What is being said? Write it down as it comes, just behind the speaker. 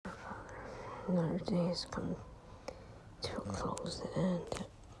another day has come to a close, and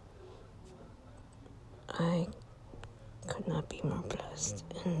I could not be more blessed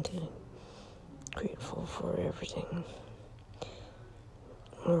and grateful for everything.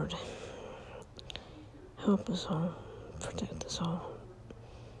 Lord, help us all, protect us all,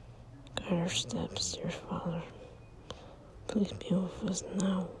 guide our steps, dear Father. Please be with us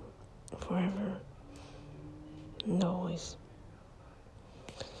now, forever, and always.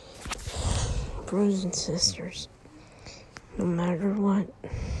 Brothers and sisters, no matter what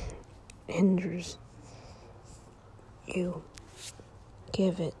hinders you,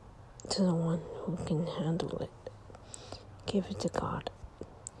 give it to the one who can handle it. Give it to God.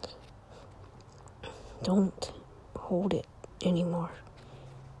 Don't hold it anymore.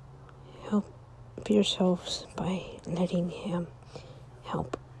 Help yourselves by letting Him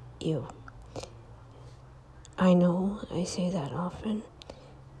help you. I know I say that often,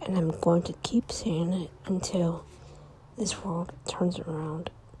 and I'm going to keep saying it until this world turns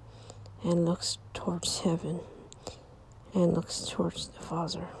around and looks towards heaven and looks towards the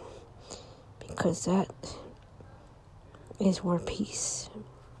Father, because that is where peace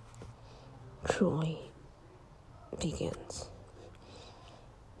truly begins.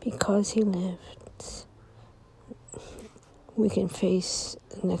 Because He lived, we can face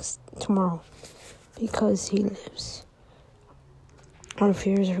the next tomorrow. Because He lives, our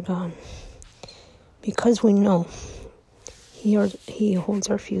fears are gone. Because we know He holds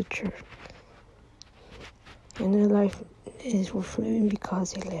our future. And our life is worth living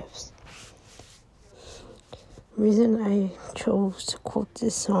because He lives. The reason I chose to quote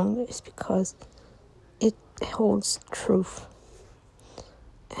this song is because it holds truth.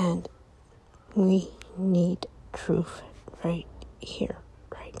 And we need truth right here,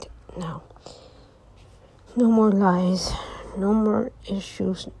 right now. No more lies, no more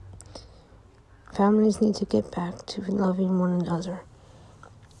issues. Families need to get back to loving one another.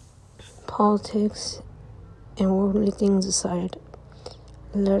 Politics and worldly things aside,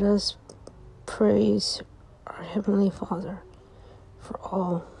 let us praise our Heavenly Father for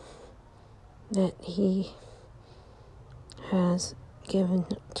all that He has given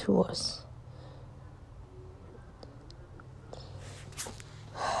to us.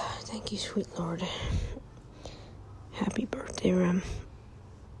 Thank you, sweet Lord. Happy birthday, Rem.